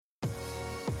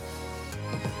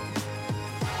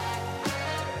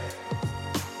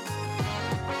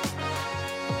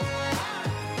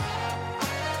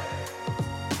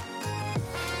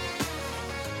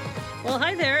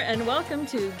hi there, and welcome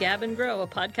to Gab and Grow, a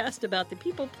podcast about the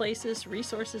people, places,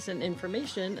 resources, and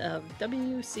information of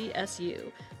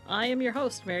WCSU. I am your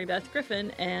host, Mary Beth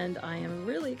Griffin, and I am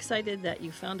really excited that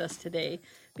you found us today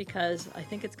because I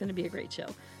think it's going to be a great show.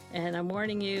 And I'm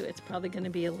warning you, it's probably going to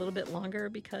be a little bit longer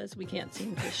because we can't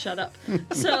seem to shut up.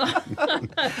 So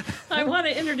I want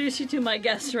to introduce you to my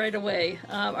guests right away.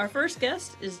 Our first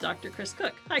guest is Dr. Chris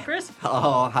Cook. Hi, Chris.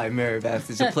 Oh, hi, Mary Beth.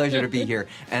 It's a pleasure to be here.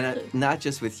 And not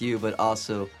just with you, but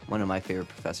also one of my favorite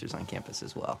professors on campus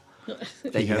as well.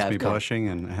 He has me blushing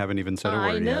and haven't even said a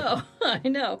word yet. I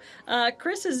know.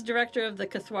 Chris is director of the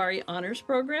Kathwari Honors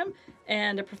Program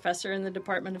and a professor in the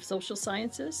Department of Social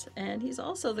Sciences. And he's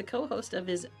also the co-host of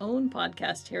his own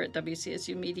podcast here at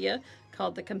WCSU Media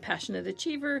called The Compassionate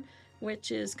Achiever,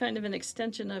 which is kind of an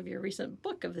extension of your recent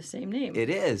book of the same name.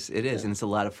 It is. And it's a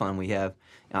lot of fun. We have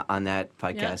on that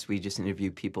podcast, we just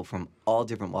interview people from all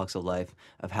different walks of life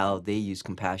of how they use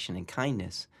compassion and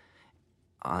kindness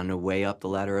on a way up the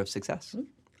ladder of success.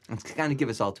 It's kind of give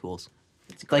us all tools.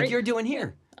 It's like you're doing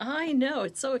here. I know.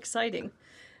 It's so exciting.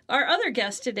 Our other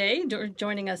guest today,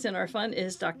 joining us in our fun,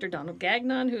 is Dr. Donald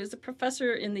Gagnon, who is a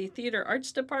professor in the Theater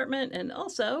Arts Department and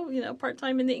also,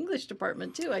 part-time in the English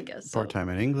department, too, I guess. Part-time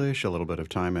in English, a little bit of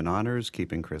time in honors,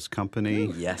 keeping Chris company.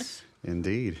 Ooh. Yes.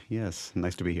 Indeed. Yes.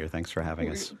 Nice to be here. Thanks for having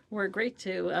us. We're great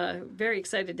to. Very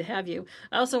excited to have you.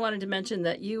 I also wanted to mention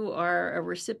that you are a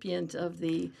recipient of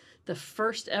the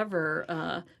first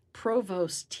ever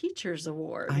Provost Teachers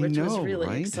Award, which was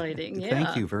really exciting. Yeah.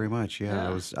 Thank you very much. Yeah,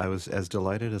 I was as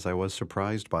delighted as I was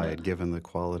surprised by it, given the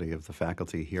quality of the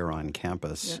faculty here on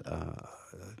campus.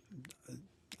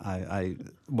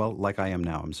 Like I am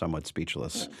now, I'm somewhat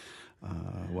speechless.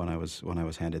 When I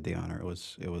was handed the honor, it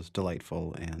was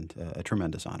delightful and a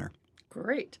tremendous honor.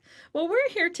 Great. Well, we're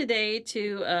here today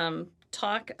to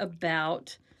talk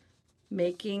about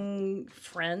making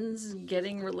friends,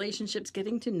 getting relationships,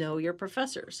 getting to know your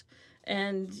professors.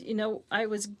 And, I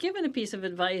was given a piece of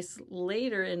advice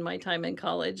later in my time in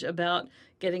college about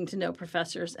getting to know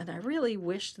professors, and I really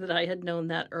wished that I had known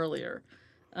that earlier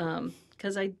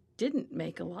because I didn't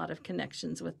make a lot of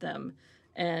connections with them.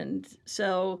 And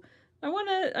so I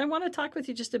want to talk with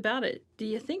you just about it. Do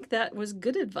you think that was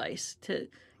good advice to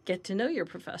get to know your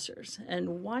professors,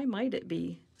 and why might it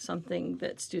be something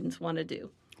that students want to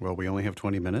do? Well, we only have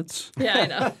 20 minutes. Yeah, I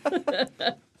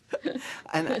know.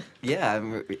 And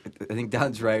I think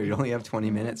Don's right. We only have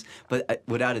 20 minutes. But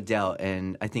without a doubt,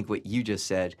 and I think what you just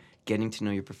said, getting to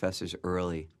know your professors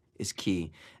early is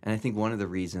key. And I think one of the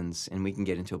reasons, and we can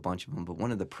get into a bunch of them, but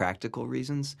one of the practical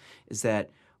reasons is that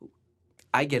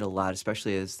I get a lot,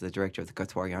 especially as the director of the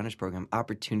Kathwari Honors Program,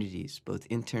 opportunities, both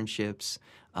internships,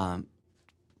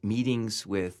 meetings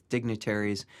with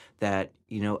dignitaries that,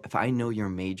 if I know your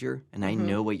major and I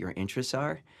know what your interests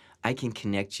are, I can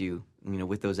connect you,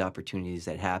 with those opportunities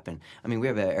that happen. I mean, we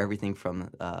have everything from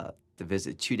the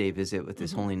 2-day visit with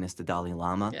His Holiness the Dalai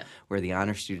Lama, where the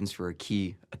honor students were a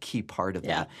key part of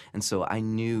that. And so I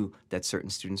knew that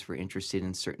certain students were interested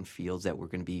in certain fields that were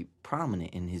going to be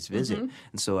prominent in his visit.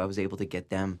 And so I was able to get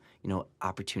them,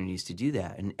 opportunities to do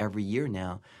that. And every year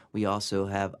now, we also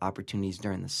have opportunities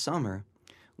during the summer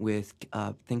with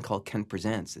a thing called Kent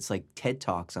Presents. It's like TED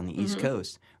Talks on the East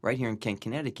Coast, right here in Kent,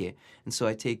 Connecticut. And so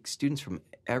I take students from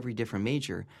every different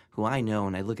major who I know,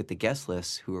 and I look at the guest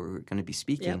lists who are going to be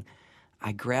speaking.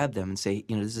 I grab them and say,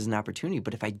 this is an opportunity.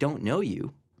 But if I don't know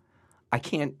you, I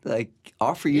can't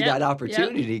offer you that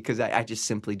opportunity because I just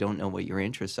simply don't know what your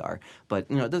interests are. But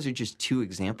those are just two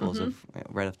examples of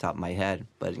right off the top of my head.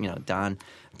 But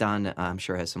Don, I'm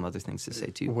sure has some other things to say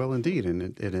too. Well, indeed,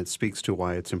 and it speaks to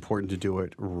why it's important to do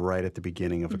it right at the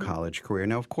beginning of a college career.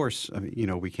 Now, of course,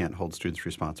 we can't hold students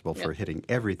responsible for hitting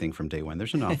everything from day one.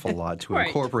 There's an awful lot to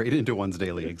incorporate into one's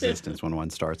daily existence when one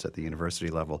starts at the university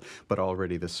level. But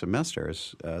already this semester,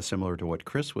 similar to what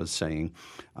Chris was saying,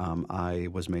 I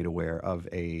was made aware of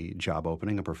a job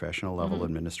opening, a professional level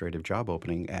administrative job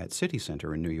opening at City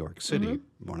Center in New York City,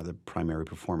 one of the primary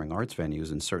performing arts venues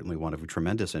and certainly one of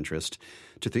tremendous interest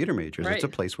to theater majors. It's a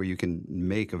place where you can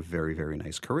make a very, very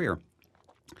nice career.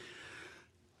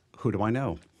 Who do I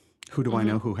know? Who do I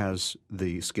know who has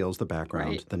the skills, the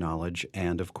background, the knowledge,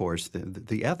 and, of course,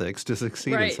 the ethics to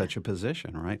succeed in such a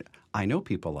position, right? I know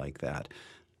people like that.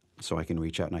 So I can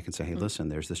reach out and I can say, hey, listen,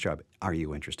 there's this job. Are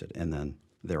you interested? And then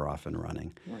they're off and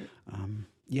running.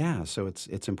 So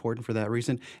it's important for that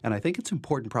reason. And I think it's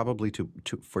important probably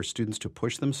for students to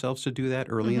push themselves to do that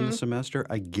early in the semester.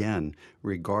 Again,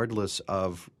 regardless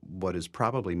of what is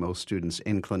probably most students'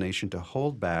 inclination to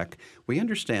hold back, we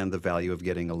understand the value of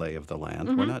getting a lay of the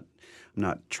land. We're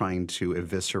not trying to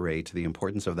eviscerate the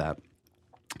importance of that.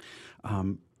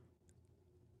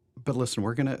 But listen,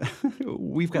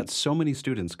 we've got so many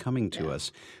students coming to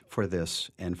us for this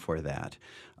and for that.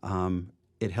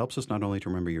 It helps us not only to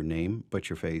remember your name, but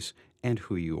your face and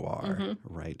who you are,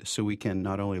 right? So we can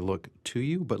not only look to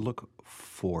you, but look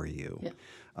for you,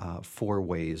 for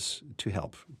ways to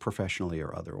help, professionally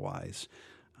or otherwise.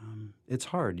 It's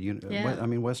hard. I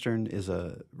mean, Western is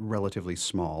a relatively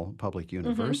small public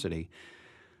university,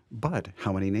 but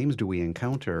how many names do we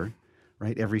encounter,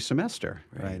 right, every semester,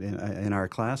 right? In our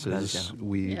classes,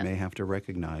 we may have to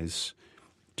recognize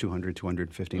 200,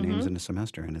 250 names in a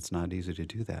semester, and it's not easy to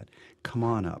do that. Come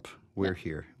on up. We're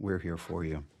here. We're here for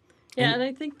you. Yeah, and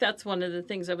I think that's one of the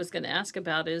things I was going to ask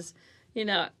about is,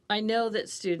 I know that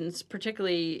students,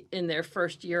 particularly in their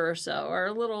first year or so, are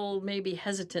a little maybe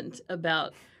hesitant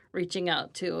about reaching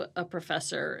out to a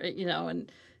professor,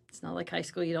 and it's not like high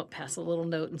school. You don't pass a little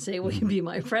note and say, "Will you be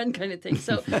my friend?" kind of thing.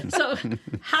 So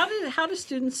how do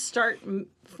students start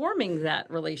forming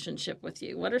that relationship with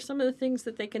you? What are some of the things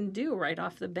that they can do right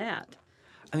off the bat?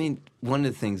 I mean, one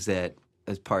of the things that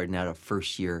as part of now of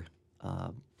first year,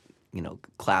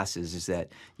 classes is that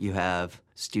you have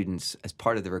students as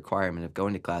part of the requirement of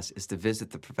going to class is to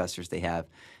visit the professors they have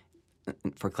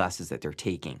for classes that they're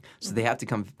taking. So they have to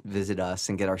come visit us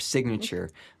and get our signature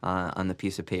on the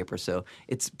piece of paper. So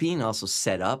it's being also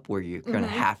set up where you're going to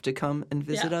have to come and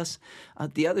visit us.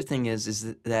 The other thing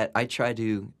is that I try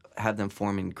to have them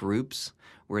form in groups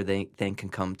where they then can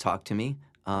come talk to me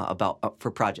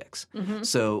for projects.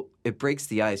 So it breaks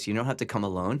the ice. You don't have to come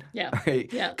alone, right?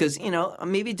 Because,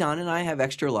 maybe Don and I have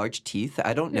extra large teeth.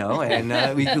 I don't know.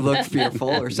 And we could look fearful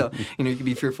or so. You could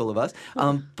be fearful of us.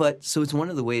 But so it's one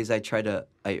of the ways I try to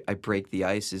I break the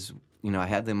ice is, I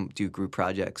have them do group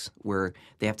projects where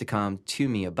they have to come to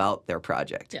me about their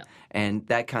project. And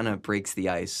that kind of breaks the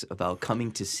ice about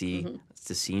coming to see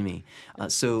me.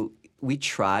 So we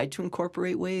try to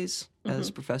incorporate ways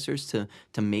as professors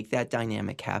to make that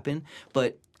dynamic happen.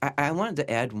 But I wanted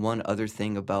to add one other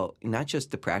thing about not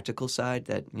just the practical side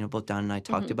that both Don and I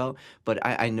talked about, but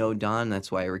I know Don,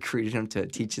 that's why I recruited him to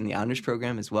teach in the honors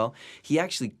program as well. He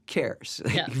actually cares.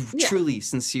 He truly,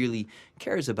 sincerely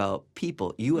cares about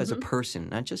people, you as a person,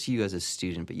 not just you as a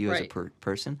student, but you as a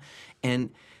person. And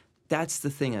that's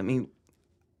the thing. I mean,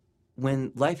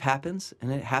 when life happens,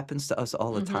 and it happens to us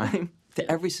all the time, to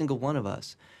every single one of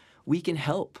us, we can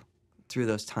help through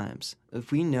those times.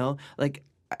 If we know, like,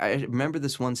 I remember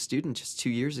this one student just 2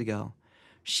 years ago.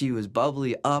 She was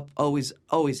bubbly up, always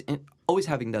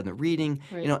having done the reading,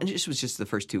 and this was just the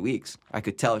first 2 weeks. I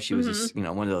could tell she was just,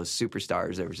 one of those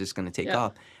superstars that was just going to take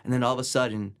off. And then all of a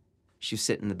sudden, she was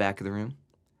sitting in the back of the room,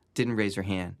 didn't raise her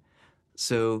hand.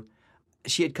 So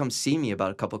she had come see me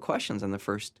about a couple of questions on the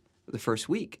first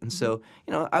week. And so,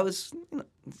 I was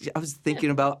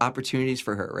thinking about opportunities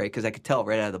for her, right? Because I could tell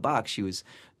right out of the box she was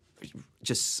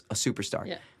just a superstar.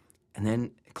 Yeah. And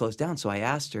then it closed down. So I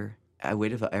asked her, I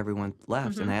waited till everyone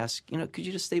left, and I asked, could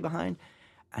you just stay behind?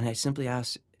 And I simply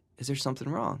asked, is there something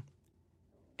wrong?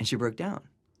 And she broke down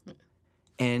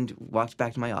and walked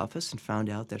back to my office and found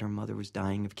out that her mother was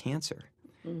dying of cancer.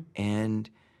 And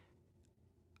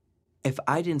if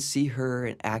I didn't see her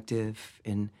and active,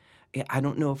 and I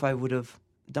don't know if I would have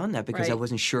done that because I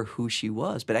wasn't sure who she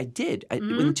was. But I did.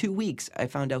 In 2 weeks, I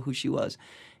found out who she was.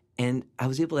 And I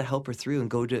was able to help her through and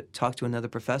go to talk to another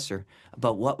professor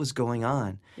about what was going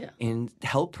on and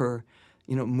help her,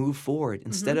 move forward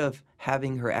instead of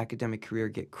having her academic career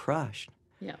get crushed.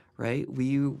 Yeah. Right?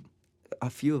 A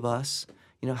few of us,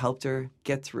 helped her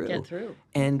get through.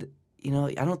 And, I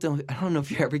don't know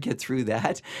if you ever get through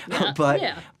that,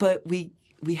 but we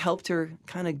helped her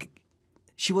kind of.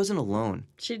 She wasn't alone.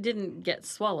 She didn't get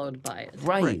swallowed by it.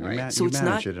 Right. So you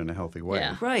manage it in a healthy way.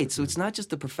 Yeah. Right. So it's not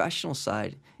just the professional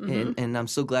side. And I'm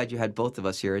so glad you had both of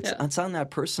us here. It's on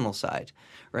that personal side,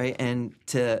 right? And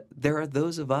there are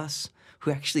those of us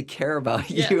who actually care about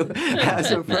you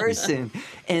as a person.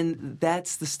 And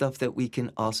that's the stuff that we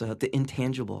can also help, the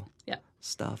intangible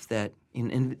stuff that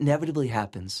inevitably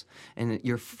happens. And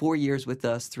you're 4 years with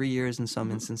us, 3 years in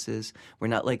some instances. We're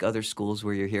not like other schools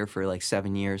where you're here for like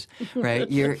 7 years, right?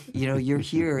 You're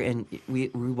here, and we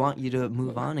want you to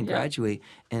move on and graduate.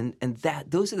 And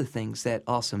those are the things that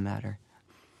also matter.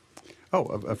 Oh,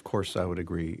 of course, I would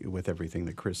agree with everything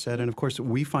that Chris said. And of course,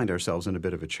 we find ourselves in a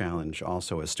bit of a challenge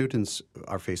also as students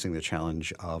are facing the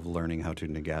challenge of learning how to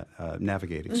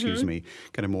navigate, kind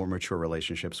of more mature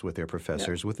relationships with their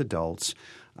professors, with adults.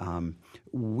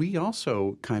 We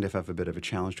also kind of have a bit of a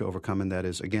challenge to overcome, and that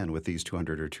is, again, with these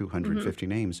 200 or 250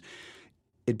 names,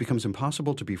 it becomes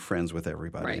impossible to be friends with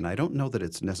everybody. Right. And I don't know that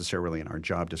it's necessarily in our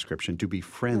job description to be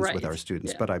friends with our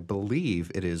students, but I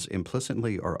believe it is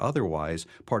implicitly or otherwise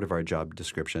part of our job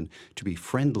description to be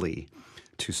friendly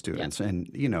to students. And,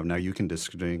 now you can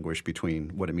distinguish between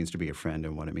what it means to be a friend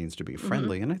and what it means to be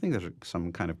friendly. And I think there's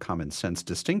some kind of common sense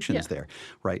distinctions there,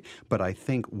 right? But I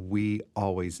think we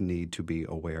always need to be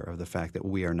aware of the fact that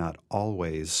we are not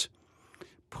always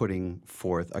putting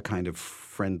forth a kind of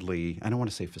friendly, I don't want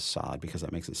to say facade because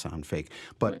that makes it sound fake,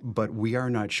 but we are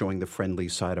not showing the friendly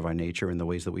side of our nature in the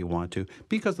ways that we want to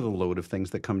because of the load of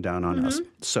things that come down on us.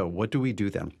 So what do we do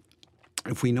then?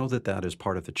 If we know that that is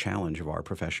part of the challenge of our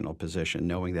professional position,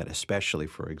 knowing that especially,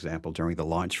 for example, during the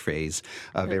launch phase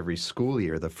of every school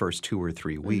year, the first 2 or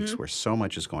 3 weeks where so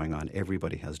much is going on,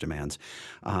 everybody has demands,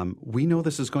 we know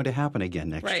this is going to happen again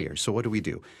next year. So what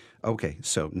do? Okay,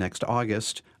 so next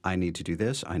August, I need to do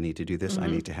this, I need to do this, I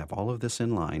need to have all of this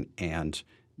in line and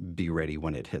be ready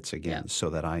when it hits again so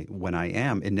that when I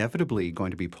am inevitably going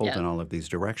to be pulled in all of these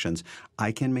directions,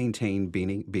 I can maintain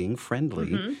being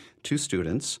friendly to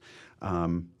students.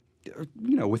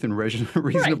 Within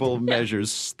reasonable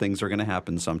measures, things are going to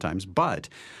happen sometimes. But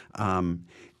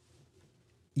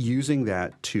using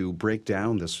that to break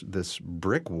down this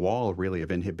brick wall, really,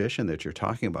 of inhibition that you're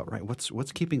talking about, right?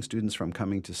 What's keeping students from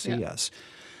coming to see us?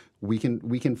 We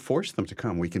can force them to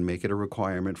come. We can make it a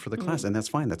requirement for the class, and that's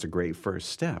fine. That's a great first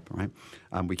step, right?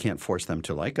 We can't force them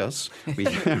to like us. We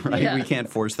can't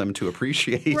force them to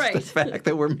appreciate the fact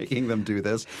that we're making them do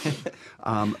this.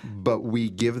 But we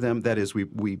give them, that is,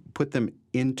 we put them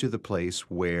into the place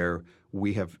where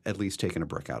we have at least taken a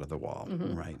brick out of the wall,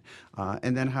 right?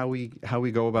 And then how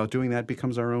we go about doing that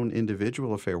becomes our own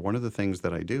individual affair. One of the things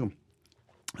that I do,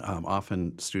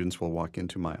 often students will walk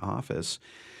into my office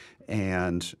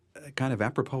and kind of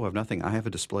apropos of nothing, I have a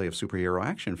display of superhero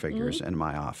action figures in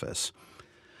my office.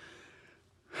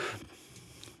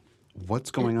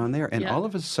 What's going on there? And all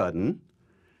of a sudden,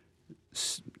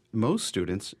 most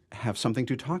students have something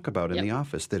to talk about in the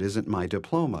office that isn't my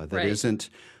diploma, that isn't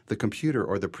the computer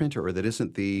or the printer, or that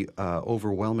isn't the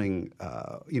overwhelming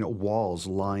walls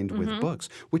lined with books,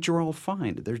 which are all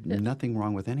fine. There's nothing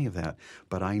wrong with any of that.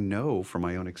 But I know from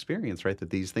my own experience, right, that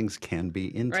these things can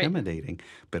be intimidating.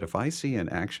 But if I see an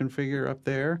action figure up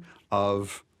there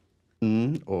of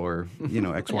or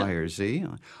X, Y, or Z.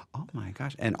 Oh my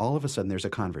gosh! And all of a sudden, there's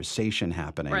a conversation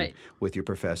happening with your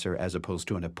professor, as opposed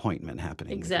to an appointment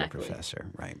happening with your professor,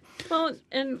 right? Well,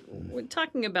 and we're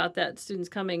talking about that, students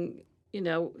coming.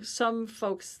 Some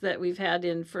folks that we've had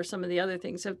in for some of the other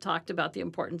things have talked about the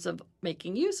importance of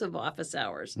making use of office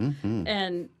hours,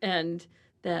 and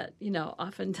that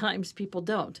oftentimes people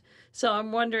don't. So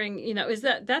I'm wondering, is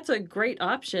that's a great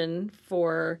option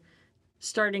for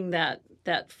starting that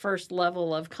first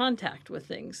level of contact with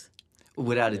things.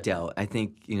 Without a doubt. I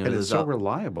think, and it's so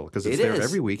reliable because it's there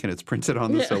every week and it's printed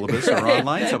on the syllabus or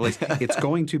online someplace. It's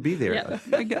going to be there.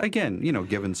 Again,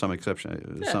 given some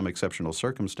exceptional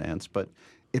circumstance, but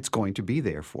it's going to be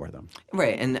there for them.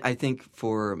 Right. And I think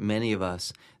for many of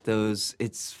us,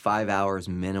 it's 5 hours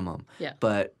minimum. Yeah.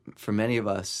 But for many of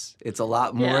us, it's a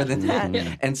lot more than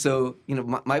that. And so,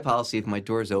 my policy, if my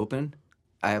door's open,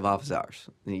 I have office hours.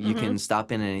 You can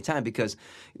stop in at any time because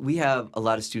we have a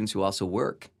lot of students who also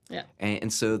work. Yeah.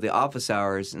 And so the office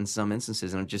hours in some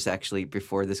instances, and just actually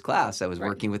before this class, I was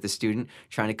working with a student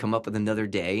trying to come up with another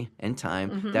day and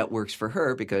time that works for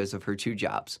her because of her 2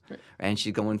 jobs. Right. And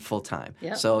she's going full time.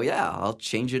 Yeah. So I'll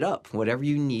change it up. Whatever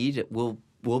you need, we'll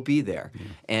be there. Yeah.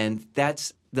 And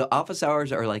the office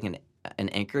hours are like an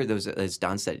anchor. Those, as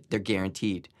Don said, they're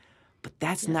guaranteed. But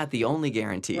that's not the only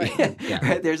guarantee. Right.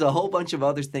 Right? There's a whole bunch of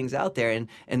other things out there,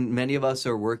 and many of us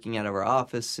are working out of our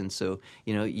office, and so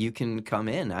you can come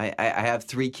in. I have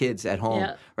 3 kids at home,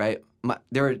 right?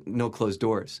 There are no closed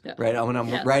doors, right? When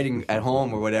I'm writing at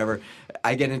home or whatever,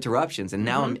 I get interruptions, and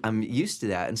now I'm used to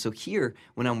that. And so here,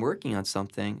 when I'm working on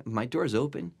something, my door's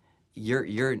open.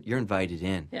 You're invited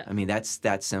in. Yeah. I mean, that's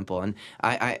that simple. And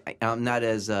I'm not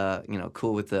as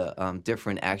cool with the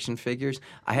different action figures.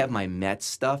 I have my Mets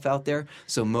stuff out there.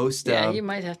 So most you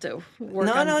might have to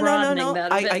work on broadening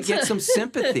that a bit. I get some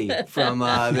sympathy from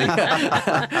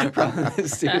the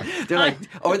student. They're like,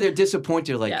 or they're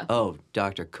disappointed. Like, oh,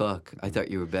 Dr. Cook, I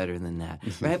thought you were better than that,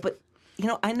 right? But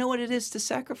I know what it is to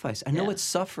sacrifice. I know what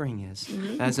suffering is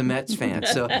as a Mets fan.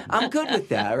 So I'm good with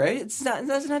that, right? It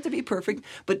doesn't have to be perfect.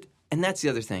 And that's the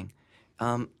other thing.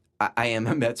 I am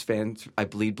a Mets fan. I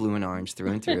bleed blue and orange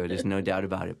through and through. There's no doubt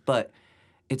about it. But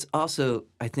it's also,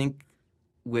 I think,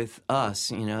 with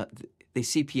us, they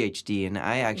see PhD, and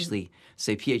I actually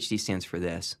say PhD stands for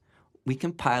this. We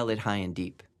can pile it high and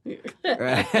deep.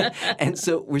 Right? And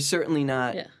so we're certainly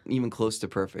not Yeah. even close to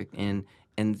perfect. And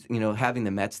having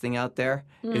the Mets thing out there,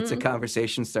 it's a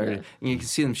conversation started. Yeah. And you can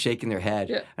see them shaking their head,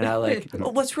 Yeah. and I'm like,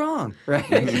 "Oh, what's wrong?"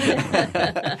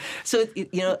 Right? So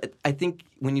I think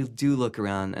when you do look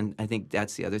around, and I think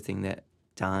that's the other thing that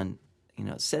Don,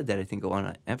 said that I think I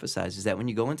want to emphasize is that when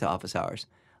you go into office hours,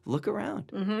 look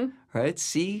around, right?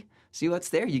 See what's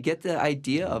there. You get the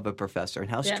idea of a professor and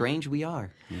how strange we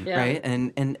are, Yeah. right?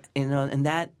 And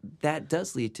that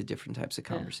does lead to different types of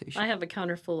conversation. I have a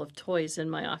counter full of toys in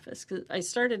my office. 'Cause I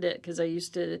started it because I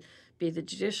used to be the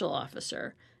judicial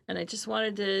officer, and I just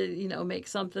wanted to, make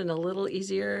something a little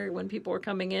easier when people were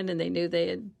coming in and they knew they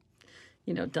had,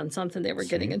 done something they were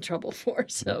getting in trouble for.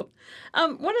 So,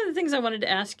 one of the things I wanted to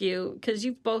ask you, because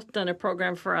you've both done a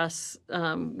program for us,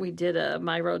 we did a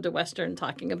My Road to Western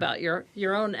talking about your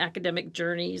own academic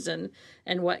journeys and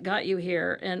what got you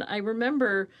here. And I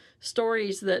remember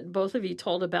stories that both of you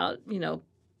told about,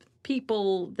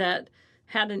 people that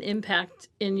had an impact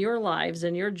in your lives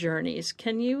and your journeys.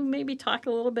 Can you maybe talk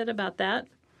a little bit about that?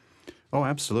 Oh,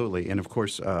 absolutely. And of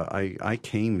course, I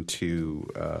came to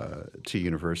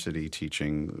university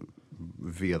teaching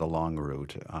via the long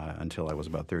route until I was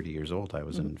about 30 years old. I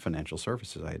was in financial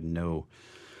services. I had no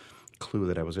clue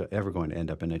that I was ever going to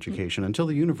end up in education until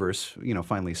the universe,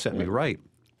 finally set me right.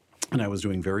 And I was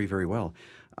doing very, very well.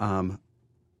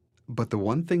 But the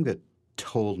one thing that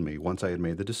told me once I had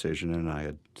made the decision and I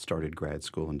had started grad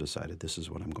school and decided this is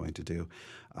what I'm going to do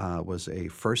was a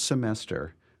first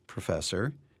semester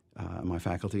professor, my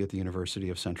faculty at the University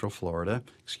of Central Florida,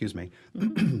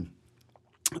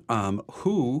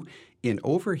 who, in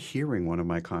overhearing one of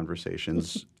my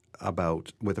conversations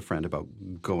with a friend about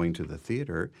going to the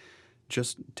theater,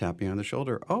 just tapped me on the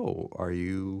shoulder. Oh, are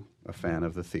you a fan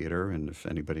of the theater? And if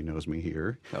anybody knows me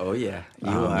here, Oh yeah, you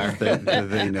are.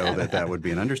 they know that would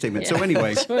be an understatement. So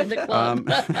anyway, Join the club.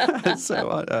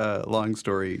 long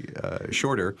story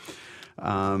shorter,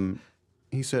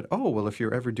 he said, "Oh, well, if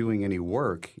you're ever doing any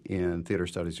work in theater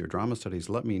studies or drama studies,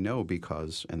 let me know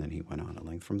because." And then he went on at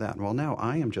length from that. Well, now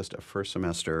I am just a first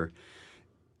semester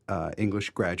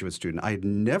English graduate student. I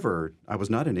was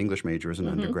not an English major as an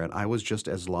undergrad. I was just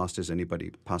as lost as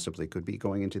anybody possibly could be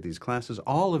going into these classes.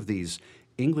 All of these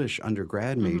English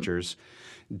undergrad majors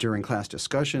during class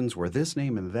discussions were this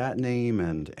name and that name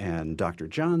and Dr.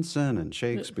 Johnson and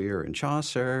Shakespeare and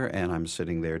Chaucer, and I'm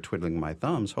sitting there twiddling my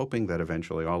thumbs hoping that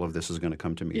eventually all of this is going to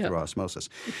come to me through osmosis.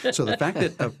 So the fact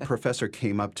that a professor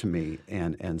came up to me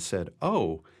and said,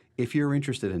 "Oh, if you're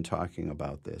interested in talking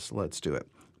about this, let's do it."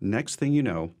 Next thing you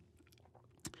know,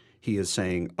 he is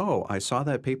saying, "Oh, I saw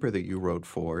that paper that you wrote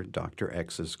for Dr.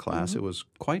 X's class. It was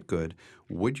quite good.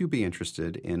 Would you be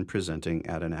interested in presenting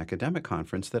at an academic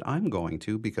conference that I'm going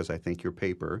to because I think your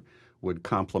paper would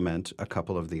complement a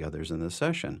couple of the others in the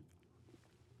session?"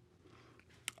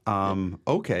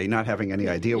 Okay, not having any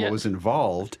idea what was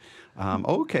involved.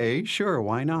 Okay, sure,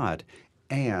 why not?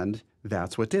 And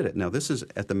that's what did it. Now, this is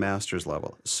at the master's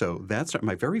level. So that's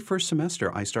my very first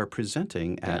semester, I start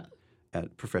presenting at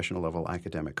professional level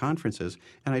academic conferences,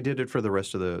 and I did it for the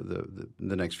rest of the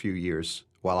next few years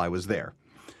while I was there.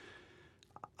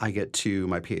 I get to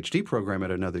my PhD program at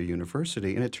another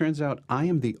university, and it turns out I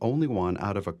am the only one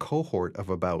out of a cohort of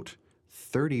about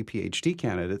 30 PhD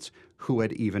candidates who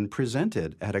had even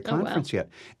presented at a conference yet.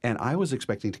 And I was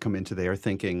expecting to come into there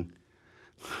thinking,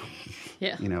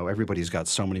 everybody's got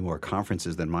so many more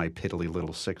conferences than my piddly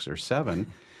little 6 or 7.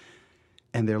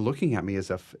 And they're looking at me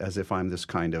as if I'm this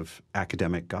kind of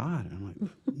academic god. And I'm like,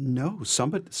 no,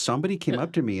 somebody came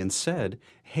up to me and said,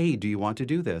 "Hey, do you want to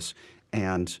do this?"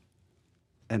 And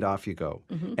off you go.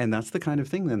 And that's the kind of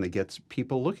thing then that gets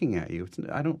people looking at you.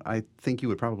 I think you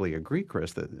would probably agree,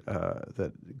 Chris,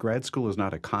 that grad school is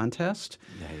not a contest,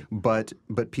 but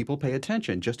people pay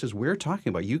attention. Just as we're talking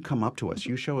about, you come up to us,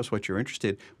 you show us what you're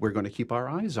interested, we're going to keep our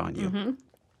eyes on you.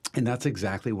 And that's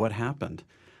exactly what happened.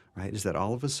 Right, is that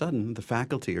all of a sudden the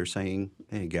faculty are saying,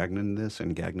 "Hey, Gagnon this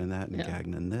and Gagnon that and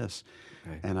Gagnon this."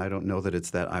 Right. And I don't know that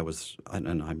it's that I was,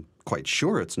 and I'm quite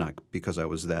sure it's not because I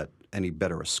was that any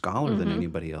better a scholar than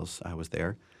anybody else I was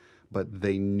there, but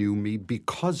they knew me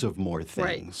because of more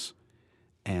things.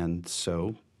 Right. And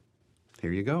so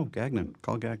here you go, Gagnon,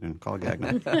 call Gagnon, call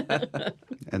Gagnon.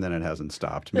 And then it hasn't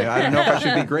stopped. I don't know if I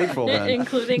should be grateful then.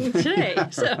 Including today.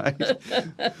 So.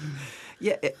 Right.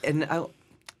 Yeah, and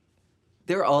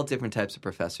there are all different types of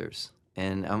professors,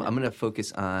 and I'm going to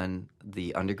focus on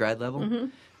the undergrad level.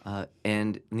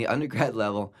 And in the undergrad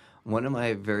level, one of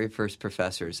my very first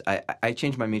professors, I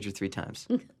changed my major 3 times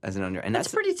as an undergrad. And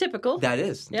that's pretty typical. That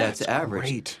is. Yeah. That's average.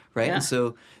 Great. Right? Yeah. And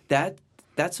so that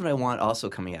that's what I want also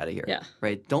coming out of here. Yeah.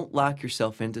 Right? Don't lock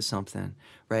yourself into something,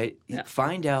 right? Yeah.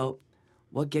 Find out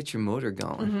what gets your motor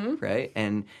going, right?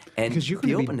 And because you're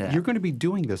be going open to that. you're going to be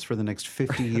doing this for the next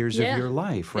 50 years Yeah. of your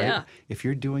life, right? Yeah. If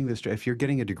you're doing this, if you're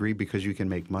getting a degree because you can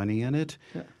make money in it,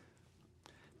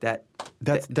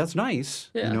 that's nice.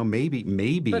 Yeah. You know, maybe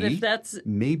But if that's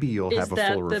maybe you'll is have a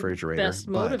that full the refrigerator. best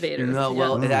but- motivator? No,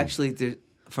 well, Yeah. it actually,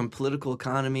 from political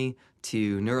economy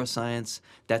to neuroscience,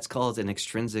 that's called an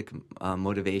extrinsic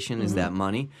motivation, is that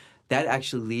money. That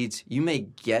actually leads, you may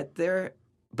get there,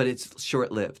 but it's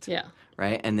short-lived. Yeah.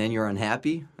 Right? And then you're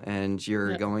unhappy and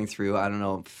you're going through, I don't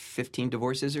know, 15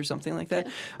 divorces or something like that.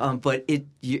 But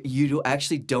you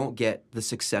actually don't get the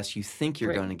success you think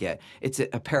you're Right. going to get. It's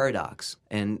a paradox.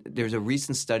 And there's a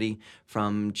recent study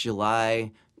from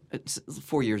July, it's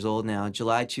 4 years old now,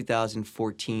 July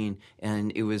 2014,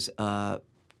 and it was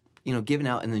given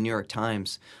out in the New York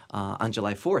Times on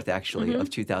July 4th, actually,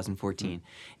 of 2014.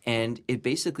 And it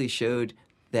basically showed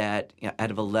that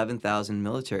out of 11,000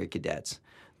 military cadets,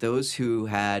 those who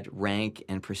had rank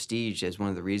and prestige as one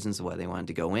of the reasons why they wanted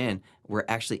to go in were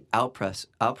actually out-processed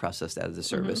out of the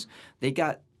service. They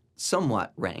got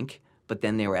somewhat rank, but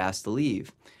then they were asked to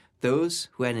leave. Those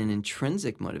who had an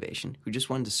intrinsic motivation, who just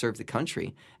wanted to serve the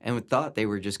country and thought they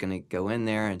were just going to go in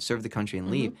there and serve the country and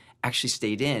leave, actually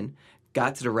stayed in,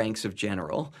 got to the ranks of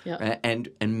general, and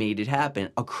made it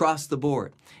happen across the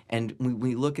board. And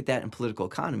we look at that in political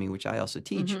economy, which I also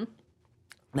teach.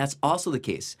 That's also the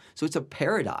case. So it's a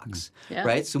paradox,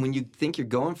 right? So when you think you're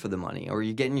going for the money or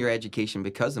you're getting your education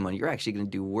because of the money, you're actually going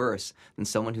to do worse than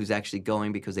someone who's actually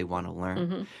going because they want to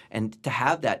learn. And to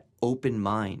have that open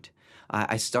mind.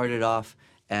 I started off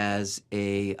as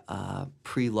a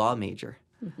pre-law major.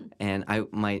 And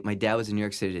my dad was a New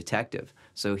York City detective.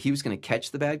 So he was going to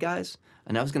catch the bad guys,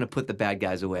 and I was going to put the bad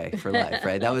guys away for life,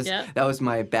 right? That was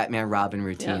my Batman Robin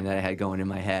routine that I had going in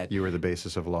my head. You were the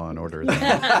basis of Law and Order.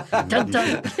 Dun,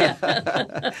 dun.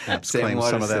 Claim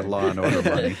some of that Law and Order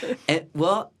money. And,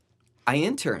 well, I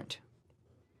interned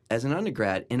as an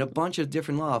undergrad in a bunch of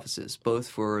different law offices, both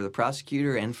for the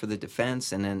prosecutor and for the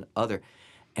defense and then other,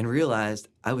 and realized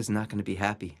I was not going to be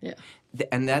happy. Yeah.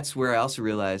 And that's where I also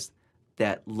realized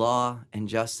that law and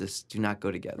justice do not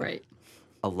go together. Right.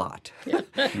 A lot.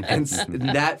 And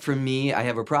that, for me, I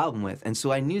have a problem with. And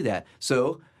so I knew that.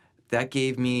 So that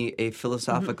gave me a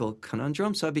philosophical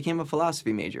conundrum, so I became a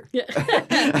philosophy major.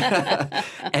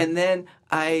 And then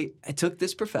I took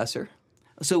this professor.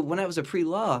 So when I was a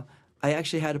pre-law, I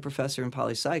actually had a professor in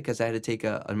poli-sci because I had to take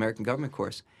an American government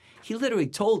course. He literally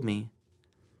told me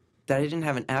that I didn't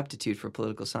have an aptitude for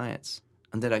political science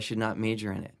and that I should not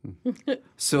major in it.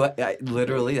 So I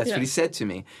literally, that's what he said to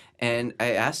me. And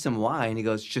I asked him why, and he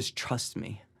goes, just trust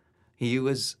me. He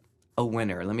was a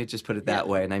winner. Let me just put it that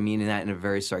way, and I mean that in a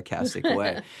very sarcastic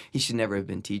way. He should never have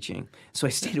been teaching. So I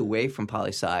stayed away from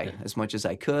poli-sci as much as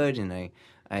I could, and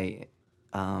I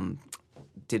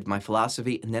did my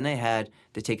philosophy, and then I had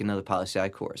to take another poli-sci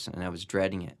course, and I was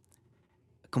dreading it.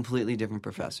 A completely different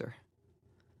professor.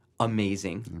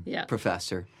 Amazing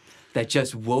professor that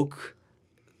just woke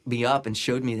me up and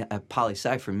showed me that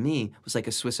poli-sci for me was like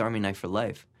a Swiss Army knife for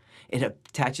life. It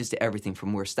attaches to everything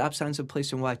from where stop signs are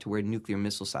placed in Y to where nuclear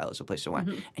missile silos are placed in Y,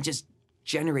 and just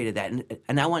generated that.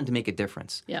 And I wanted to make a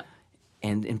difference. Yeah.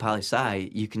 And in poli-sci,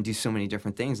 you can do so many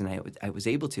different things, and I was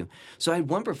able to. So I had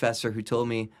one professor who told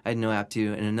me I had no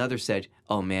aptitude, and another said,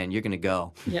 "Oh man, you're going to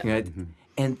go." Yeah. You know,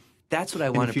 and that's what I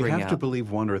want to bring out. If you have to believe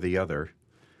one or the other,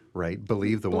 right?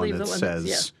 Believe the one that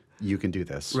says. You can do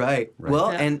this. Right. Well,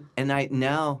 and I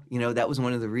now, that was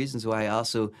one of the reasons why I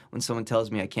also, when someone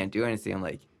tells me I can't do anything, I'm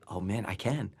like, oh man, I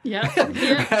can. Yeah.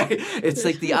 Right? It's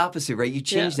like the opposite, right? You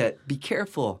change that. Be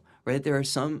careful, right? There are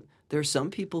some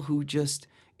people who just,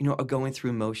 are going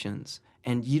through emotions,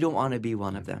 and you don't want to be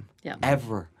one of them. Yeah.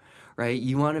 Ever. Right?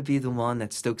 You want to be the one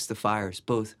that stokes the fires,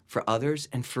 both for others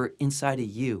and for inside of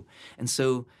you. And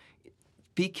so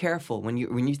be careful when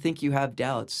you think you have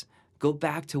doubts. Go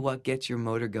back to what gets your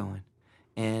motor going.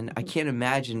 And I can't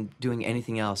imagine doing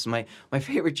anything else. My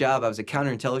favorite job, I was a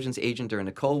counterintelligence agent during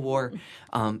the Cold War.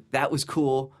 That was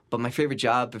cool. But my favorite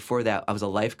job before that, I was a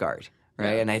lifeguard,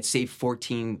 right? And I had saved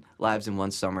 14 lives in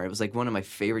one summer. It was like one of my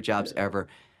favorite jobs ever.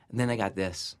 And then I got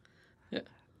this.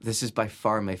 This is by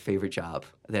far my favorite job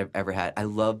that I've ever had. I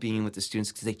love being with the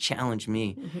students because they challenge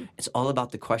me. It's all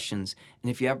about the questions. And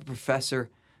if you have a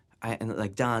professor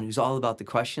like Don, who's all about the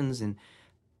questions, and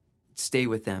stay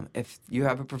with them. If you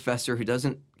have a professor who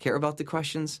doesn't care about the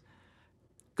questions,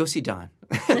 go see Don.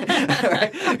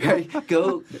 right?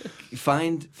 Go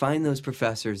find those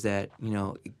professors that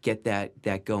get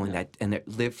that going, that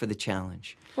live for the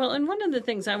challenge. Well, and one of the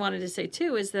things I wanted to say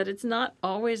too is that it's not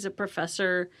always a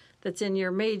professor that's in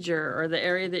your major or the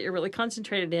area that you're really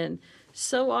concentrated in.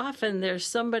 So often there's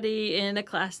somebody in a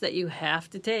class that you have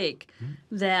to take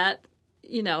that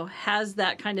has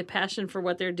that kind of passion for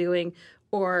what they're doing,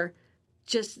 or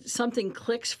just something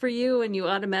clicks for you and you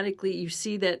automatically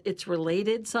see that it's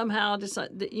related somehow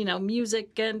to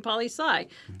music and poli-sci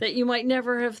that you might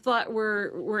never have thought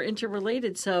were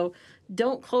interrelated. So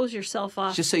don't close yourself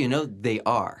off. Just so you know, they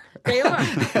are. They are.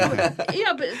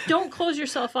 Yeah, but don't close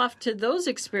yourself off to those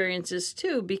experiences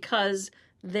too, because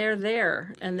they're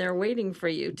there and they're waiting for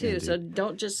you too. Indeed. So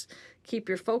don't just keep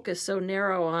your focus so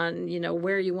narrow on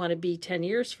where you want to be 10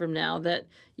 years from now that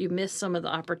you miss some of the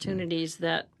opportunities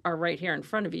that are right here in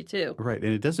front of you too. Right,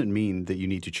 and it doesn't mean that you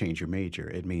need to change your major.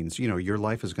 It means your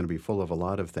life is going to be full of a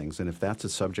lot of things, and if that's a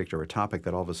subject or a topic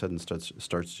that all of a sudden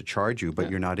starts to charge you, but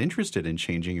you're not interested in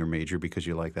changing your major because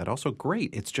you like that, also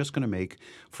great. It's just going to make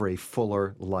for a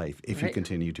fuller life if you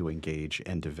continue to engage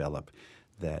and develop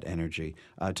that energy.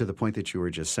 To the point that you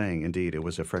were just saying, indeed, it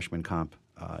was a freshman comp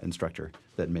instructor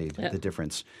that made the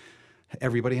difference.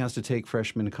 Everybody has to take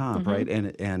freshman comp, right?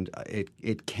 And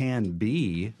it can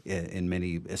be in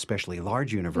many, especially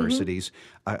large universities,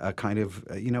 a kind of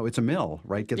it's a mill,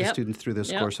 right? Get the students through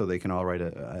this course so they can all write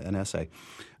an essay.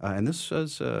 And this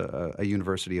was a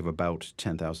university of about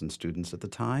 10,000 students at the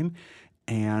time,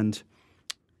 and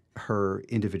her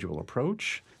individual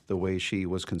approach, the way she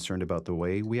was concerned about the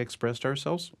way we expressed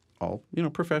ourselves, all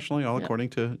professionally, all according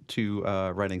to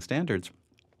writing standards,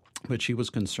 but she was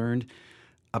concerned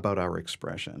about our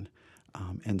expression.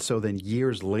 And so then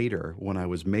years later, when I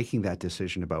was making that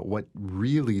decision about what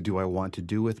really do I want to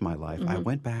do with my life, I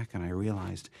went back and I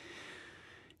realized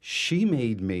she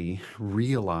made me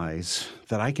realize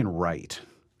that I can write.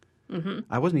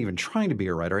 I wasn't even trying to be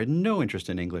a writer. I had no interest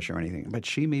in English or anything, but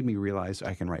she made me realize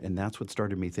I can write. And that's what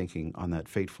started me thinking on that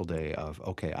fateful day of,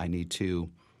 okay, I need to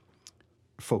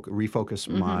refocus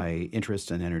my interests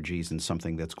and energies in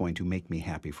something that's going to make me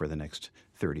happy for the next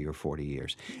 30 or 40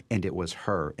 years. And it was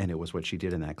her, and it was what she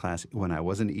did in that class when I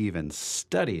wasn't even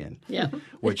studying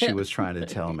what she was trying to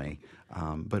tell me.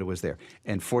 But it was there.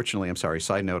 And fortunately, I'm sorry,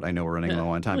 side note, I know we're running low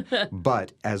on time,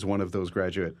 but as one of those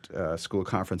graduate school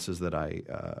conferences that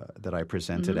I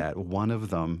presented at, one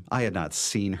of them, I had not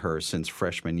seen her since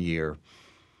freshman year,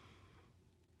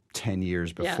 10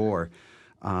 years before.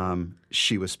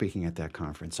 She was speaking at that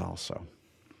conference also.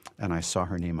 And I saw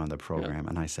her name on the program,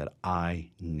 and I said, I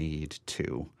need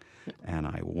to. And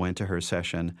I went to her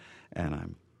session, and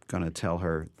I'm going to tell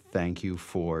her, thank you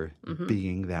for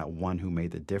being that one who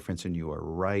made the difference, and you are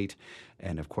right.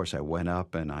 And, of course, I went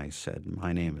up, and I said,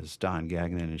 my name is Don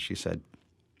Gagnon. And she said,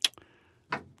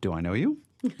 do I know you?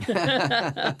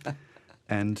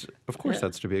 And, of course,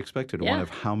 that's to be expected. One of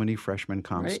how many freshman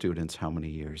comp students how many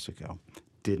years ago?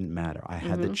 Didn't matter. I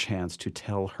had the chance to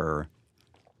tell her,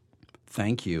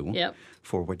 thank you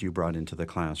for what you brought into the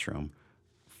classroom.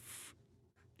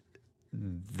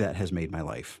 That has made my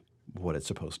life what it's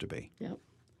supposed to be. Yep.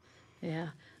 Yeah.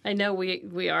 I know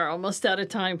we are almost out of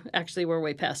time. Actually, we're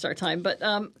way past our time. But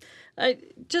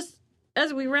just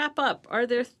as we wrap up, are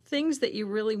there things that you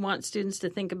really want students to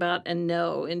think about and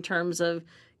know in terms of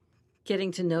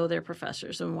getting to know their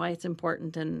professors and why it's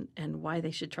important and why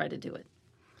they should try to do it?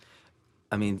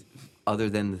 I mean, other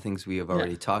than the things we have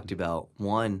already talked about,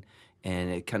 one,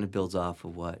 and it kind of builds off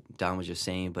of what Don was just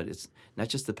saying, but it's not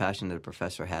just the passion that a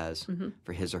professor has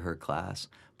for his or her class,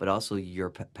 but also your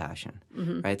passion,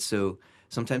 right? So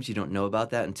sometimes you don't know about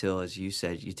that until, as you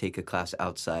said, you take a class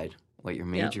outside what your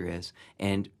major is.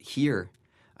 And here,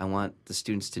 I want the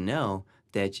students to know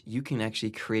that you can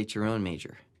actually create your own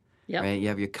major. Right? You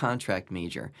have your contract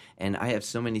major. And I have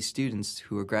so many students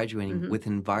who are graduating with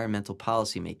environmental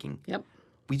policy making.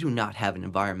 We do not have an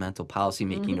environmental policy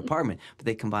making department, but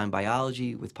they combine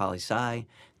biology with poli-sci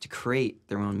to create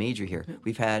their own major here.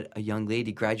 We've had a young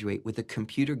lady graduate with a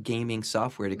computer gaming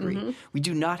software degree. We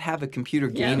do not have a computer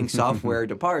gaming software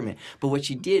department, but what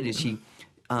she did is she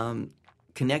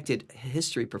connected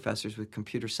history professors with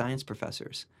computer science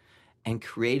professors and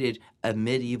created a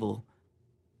medieval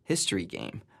history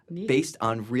game. Based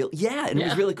on real, and it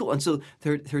was really cool. And so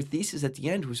her thesis at the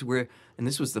end was where, and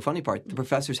this was the funny part, the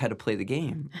professors had to play the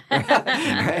game.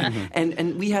 Right?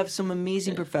 And we have some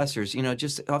amazing professors,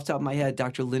 just off the top of my head,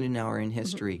 Dr. Lindenauer in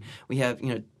history. We have,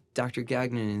 Dr.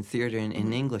 Gagnon in theater and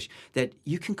in English, that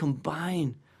you can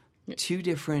combine two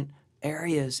different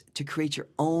areas to create your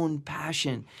own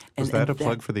passion. And, Was that a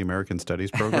plug for the American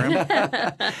Studies program?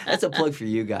 That's a plug for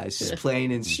you guys, just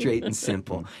plain and straight and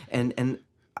simple. And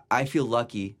I feel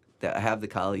lucky that I have the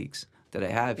colleagues that I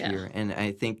have here, and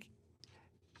I think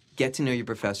get to know your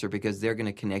professor because they're going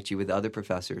to connect you with other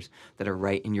professors that are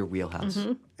right in your wheelhouse.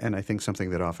 Mm-hmm. And I think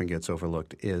something that often gets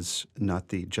overlooked is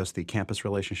not just the campus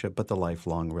relationship, but the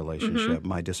lifelong relationship. Mm-hmm.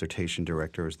 My dissertation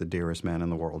director is the dearest man in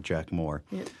the world, Jack Moore.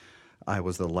 Yep. I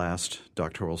was the last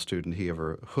doctoral student he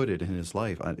ever hooded in his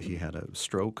life. He had a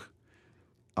stroke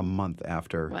a month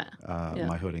after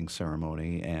my hooding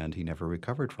ceremony, and he never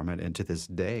recovered from it. And to this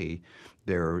day,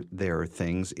 there are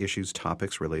things, issues,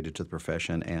 topics related to the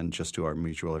profession and just to our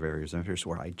mutual areas of interest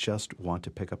where I just want to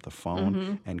pick up the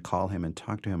phone and call him and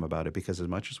talk to him about it, because as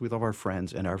much as we love our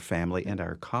friends and our family and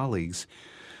our colleagues,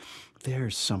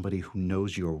 there's somebody who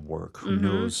knows your work, who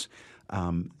knows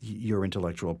your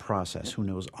intellectual process, who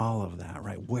knows all of that,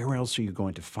 right? Where else are you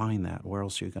going to find that? Where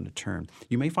else are you going to turn?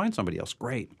 You may find somebody else,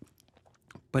 great.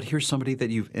 But here's somebody that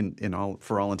you've,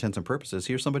 for all intents and purposes,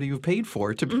 here's somebody you've paid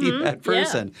for to be that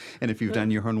person. Yeah. And if you've done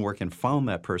your own work and found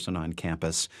that person on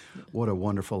campus, what a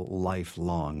wonderful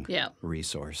lifelong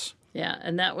resource. Yeah,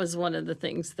 and that was one of the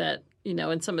things that,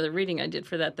 in some of the reading I did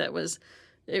for that,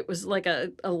 it was like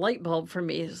a light bulb for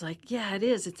me. It was like, yeah, it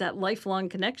is. It's that lifelong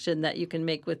connection that you can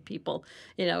make with people.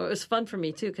 It was fun for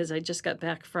me, too, because I just got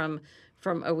back from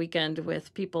a weekend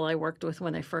with people I worked with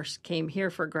when I first came here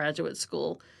for graduate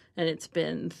school. And it's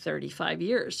been 35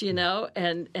 years,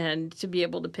 and to be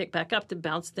able to pick back up, to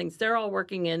bounce things. They're all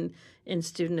working in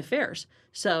student affairs.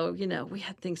 So, we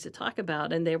had things to talk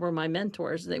about, and they were my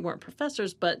mentors. They weren't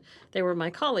professors, but they were my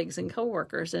colleagues and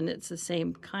coworkers, and it's the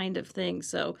same kind of thing.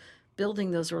 So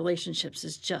building those relationships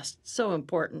is just so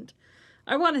important.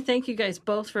 I want to thank you guys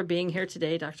both for being here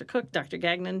today, Dr. Cook, Dr.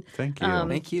 Gagnon. Thank you.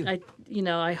 Thank you.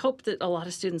 I hope that a lot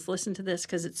of students listen to this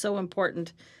because it's so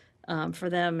important for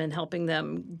them and helping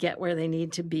them get where they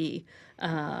need to be.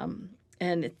 And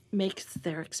it makes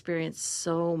their experience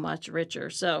so much richer.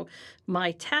 So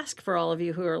my task for all of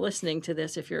you who are listening to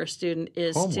this, if you're a student,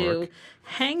 is to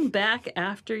hang back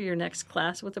after your next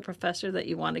class with a professor that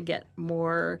you want to get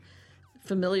more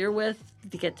familiar with,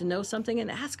 to get to know something, and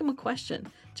ask them a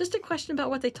question. Just a question about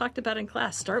what they talked about in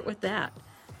class. Start with that.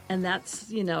 And that's,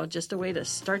 just a way to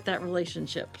start that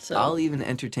relationship. So I'll even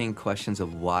entertain questions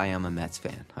of why I'm a Mets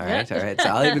fan. All right. So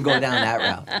I'll even go down that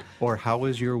route. Or how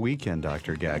was your weekend,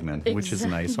 Dr. Gagnon, which is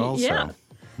nice also. Yeah.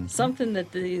 Mm-hmm. Something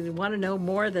that they want to know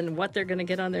more than what they're going to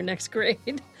get on their next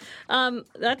grade.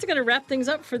 That's going to wrap things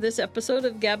up for this episode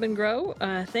of Gab and Grow.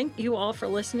 Thank you all for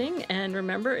listening. And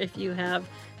remember, if you have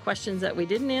questions that we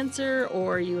didn't answer,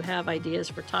 or you have ideas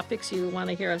for topics you want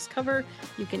to hear us cover,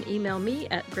 you can email me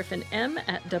at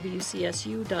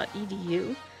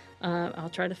griffinm@wcsu.edu. I'll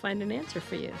try to find an answer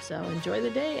for you. So enjoy the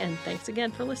day, and thanks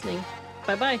again for listening.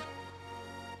 Bye-bye.